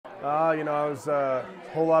You know, I was a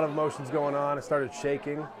whole lot of emotions going on. I started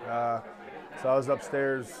shaking. So I was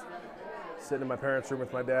upstairs sitting in my parents' room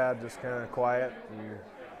with my dad, just kind of quiet. And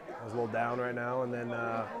I was a little down right now. And then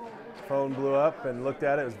the phone blew up and looked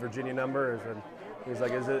at it. It was a Virginia number. And he was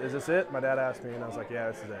like, is this it? My dad asked me, and I was like,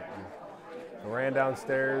 yeah, this is it. And I ran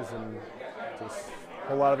downstairs and just a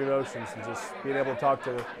whole lot of emotions. And just being able to talk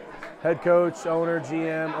to the head coach, owner,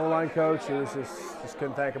 GM, O-line coach, it was just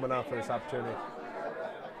couldn't thank him enough for this opportunity.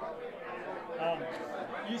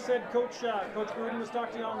 You said Coach Gruden was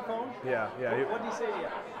talking to you on the phone? Yeah. What did he say to you?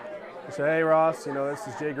 He said, hey, Ross, you know, this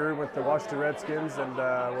is Jay Gruden with the Washington Redskins, and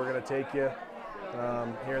we're going to take you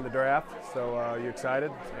here in the draft. So you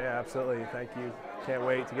excited? Yeah, absolutely. Thank you. Can't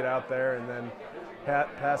wait to get out there. And then Pat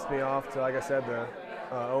passed me off to, like I said, the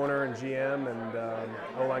owner and GM and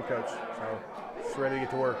O-line coach. So just ready to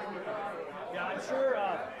get to work. Yeah, I'm sure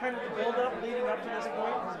kind of the build-up leading up to this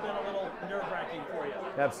point has been a little nerve-wracking for you.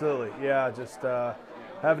 Absolutely. Yeah, just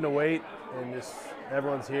having to wait and just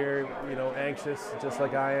everyone's here, you know, anxious just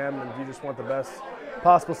like I am, and you just want the best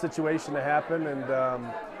possible situation to happen, and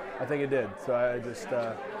I think it did. So I just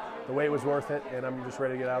the wait was worth it, and I'm just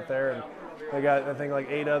ready to get out there. And I got, I think, like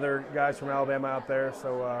 8 other guys from Alabama out there,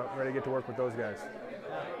 so ready to get to work with those guys.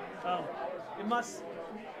 It must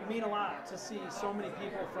mean a lot to see so many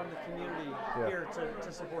people from the community here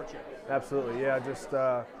to support you. Absolutely, yeah. Just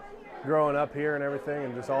growing up here and everything,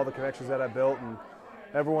 and just all the connections that I built, and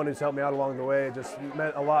everyone who's helped me out along the way, it just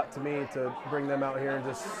meant a lot to me to bring them out here and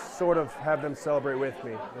just sort of have them celebrate with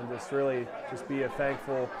me, and just really just be a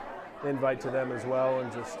thankful invite to them as well,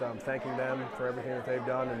 and just thanking them for everything that they've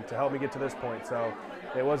done and to help me get to this point. So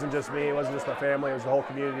it wasn't just me, it wasn't just my family, it was the whole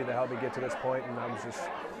community that helped me get to this point, and I was just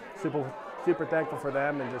super thankful for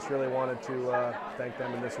them, and just really wanted to thank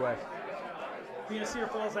them in this way. Being a Cedar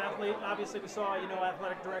Falls athlete, obviously we saw, you know,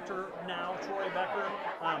 athletic director now, Troy Becker.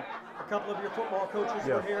 A couple of your football coaches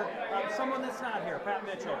were here. Someone that's not here, Pat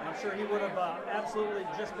Mitchell. I'm sure he would have absolutely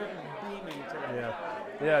just been beaming today.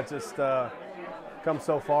 Yeah, it just come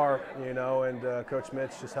so far, you know, and Coach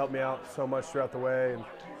Mitch just helped me out so much throughout the way, and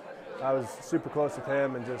I was super close with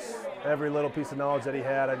him, and just every little piece of knowledge that he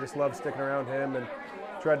had, I just loved sticking around him and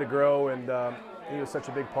tried to grow, and he was such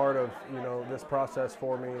a big part of, you know, this process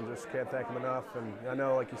for me, and just can't thank him enough. And I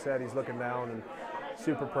know, like you said, he's looking down and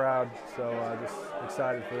super proud, so just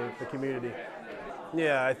excited for the community.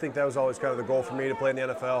 Yeah, I think that was always kind of the goal for me, to play in the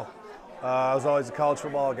NFL. I was always a college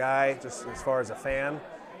football guy, just as far as a fan,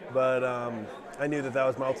 but I knew that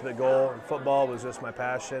was my ultimate goal, and football was just my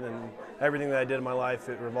passion, and everything that I did in my life,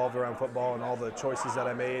 it revolved around football, and all the choices that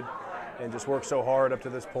I made, and just worked so hard up to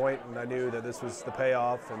this point, and I knew that this was the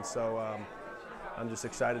payoff, and so I'm just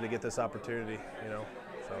excited to get this opportunity, you know,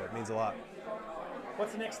 so it means a lot.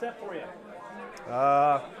 What's the next step for you?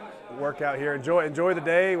 Work out here, enjoy the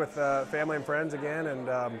day with family and friends again,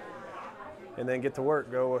 and then get to work,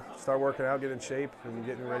 start working out, get in shape, and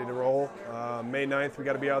getting ready to roll. May 9th, we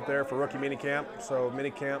got to be out there for rookie mini camp, so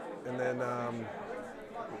mini camp, and then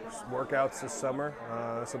workouts this summer.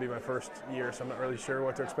 This will be my first year, so I'm not really sure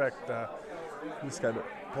what to expect. Just kind of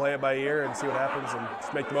play it by ear and see what happens, and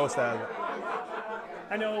just make the most out of it.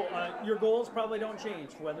 I know your goals probably don't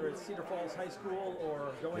change, whether it's Cedar Falls High School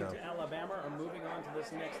or going to Alabama or moving on to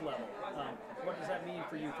this next level. What does that mean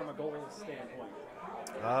for you from a goal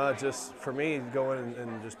standpoint? Just for me, go in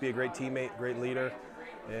and just be a great teammate, great leader,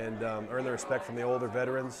 and earn the respect from the older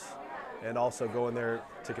veterans, and also go in there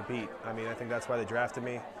to compete. I mean, I think that's why they drafted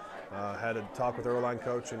me. Had a talk with our O-line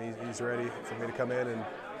coach, and he's ready for me to come in and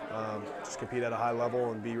just compete at a high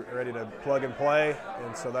level and be ready to plug and play.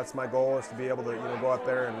 And so that's my goal, is to be able to, you know, go out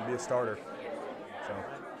there and be a starter. So.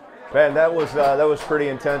 Man, that was pretty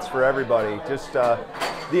intense for everybody. Just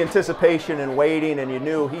the anticipation and waiting, and you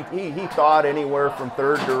knew he thought anywhere from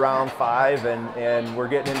 3rd to round 5, and we're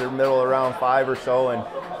getting into the middle of round 5 or so,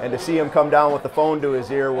 and to see him come down with the phone to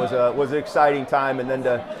his ear was an exciting time, and then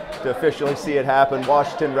to officially see it happen.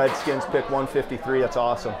 Washington Redskins pick 153. That's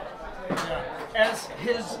awesome. As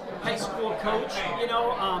his high school coach, you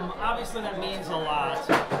know, obviously that means a lot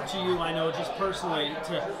to you, I know, just personally,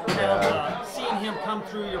 to have seen him come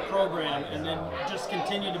through your program and then just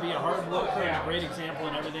continue to be a hard worker and a great example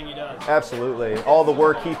in everything he does. Absolutely. All the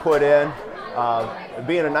work he put in,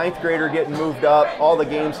 being a 9th grader, getting moved up, all the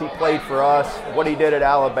games he played for us, what he did at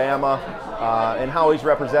Alabama, and how he's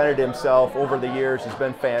represented himself over the years has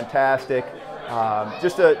been fantastic.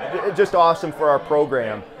 Just awesome for our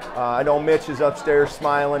program. I know Mitch is upstairs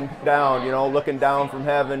smiling down, you know, looking down from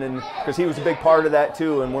heaven, and because he was a big part of that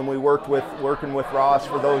too. And when we working with Ross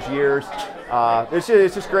for those years,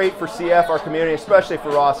 it's just great for CF, our community, especially for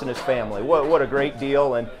Ross and his family. What a great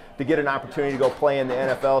deal, and to get an opportunity to go play in the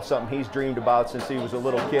NFL, something he's dreamed about since he was a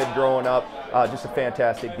little kid growing up. Just a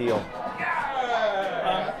fantastic deal.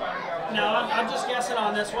 Now, I'm just guessing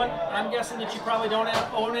on this one. I'm guessing that you probably don't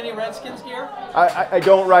own any Redskins gear? I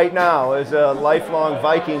don't right now. As a lifelong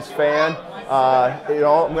Vikings fan, you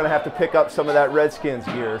know, I'm going to have to pick up some of that Redskins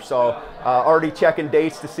gear. So already checking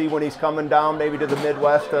dates to see when he's coming down maybe to the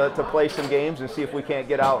Midwest to play some games and see if we can't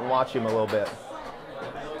get out and watch him a little bit.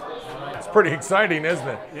 It's pretty exciting, isn't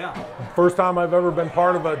it? Yeah. First time I've ever been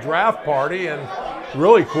part of a draft party, and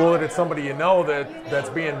really cool that it's somebody you know that's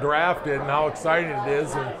being drafted and how exciting it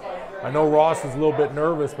is. And I know Ross is a little bit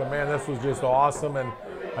nervous, but man, this was just awesome, and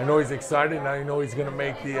I know he's excited, and I know he's going to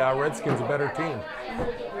make the Redskins a better team.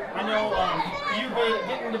 I know you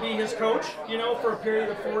getting to be his coach, you know, for a period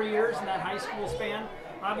of 4 years in that high school span.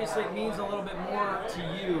 Obviously, it means a little bit more to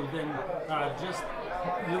you than just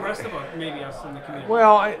the rest of us, maybe us in the community.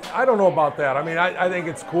 Well, I don't know about that. I mean, I think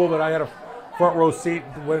it's cool that I had a front row seat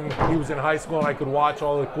when he was in high school, and I could watch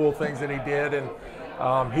all the cool things that he did, and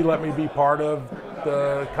he let me be part of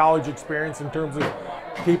the college experience in terms of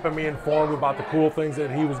keeping me informed about the cool things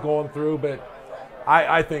that he was going through. But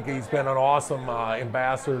I think he's been an awesome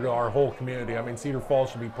ambassador to our whole community. I mean, Cedar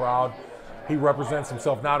Falls should be proud. He represents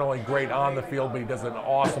himself not only great on the field, but he does an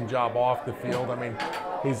awesome job off the field. I mean,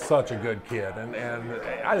 he's such a good kid, and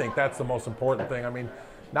I think that's the most important thing. I mean,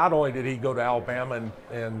 not only did he go to Alabama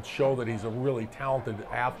and show that he's a really talented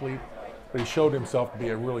athlete, but he showed himself to be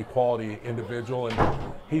a really quality individual,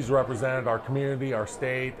 and he's represented our community, our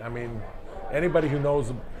state. I mean, anybody who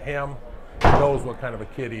knows him knows what kind of a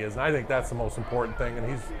kid he is, and I think that's the most important thing.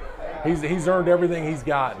 And he's earned everything he's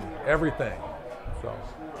gotten, everything. So.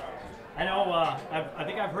 I know. I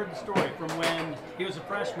think I've heard the story from when he was a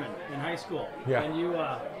freshman in high school. Yeah. And you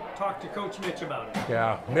talked to Coach Mitch about it.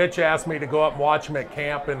 Yeah, Mitch asked me to go up and watch him at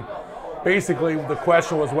camp, and basically the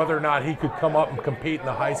question was whether or not he could come up and compete in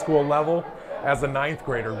the high school level as a 9th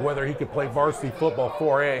grader, whether he could play varsity football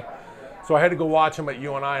 4A. So I had to go watch him at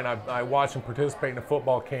UNI, and I watched him participate in a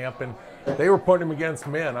football camp, and they were putting him against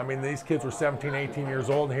men. I mean, these kids were 17, 18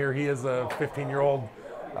 years old, and here he is a 15-year-old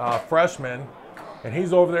freshman, and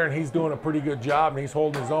he's over there and he's doing a pretty good job, and he's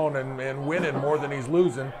holding his own and winning more than he's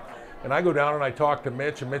losing. And I go down and I talk to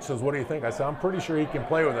Mitch, and Mitch says, "What do you think?" I said, "I'm pretty sure he can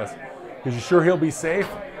play with us." "Is you sure he'll be safe?"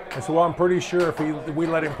 I said, "Well, I'm pretty sure if we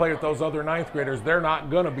let him play with those other 9th graders, they're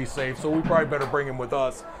not going to be safe, so we probably better bring him with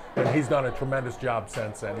us." And he's done a tremendous job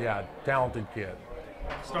since then. Yeah, talented kid.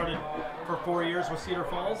 Started for 4 years with Cedar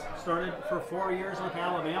Falls. Started for 4 years with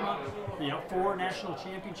Alabama. You know, 4 national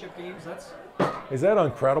championship games. Is that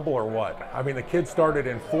incredible or what? I mean, the kid started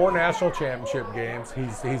in 4 national championship games.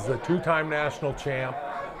 He's the 2-time national champ.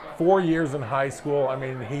 4 years in high school. I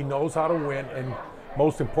mean, he knows how to win, and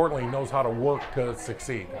most importantly, he knows how to work to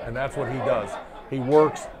succeed. And that's what he does. He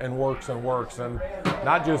works and works and works, and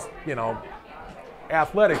not just, you know,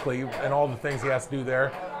 athletically and all the things he has to do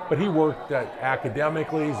there, but he worked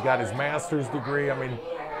academically. He's got his master's degree. I mean,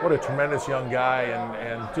 what a tremendous young guy,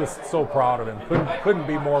 and just so proud of him. Couldn't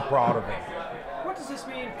be more proud of him. What does this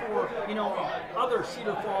mean for, you know, other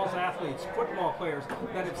Cedar Falls athletes, football players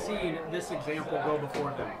that have seen this example go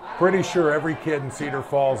before them? Pretty sure every kid in Cedar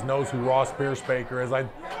Falls knows who Ross Pierschbacher is.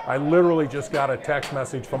 I literally just got a text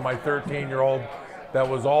message from my 13-year-old that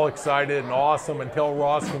was all excited and awesome, and tell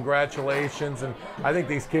Ross congratulations. And I think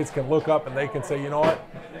these kids can look up and they can say, you know what,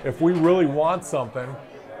 if we really want something,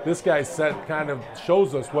 this guy kind of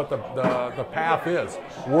shows us what the path is.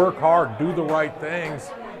 Work hard, do the right things,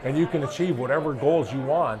 and you can achieve whatever goals you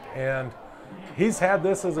want. And he's had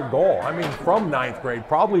this as a goal. I mean, from 9th grade,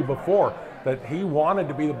 probably before, that he wanted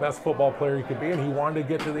to be the best football player he could be, and he wanted to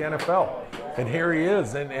get to the NFL. And here he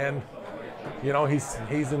is, and you know, he's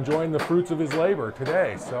enjoying the fruits of his labor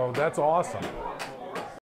today. So that's awesome.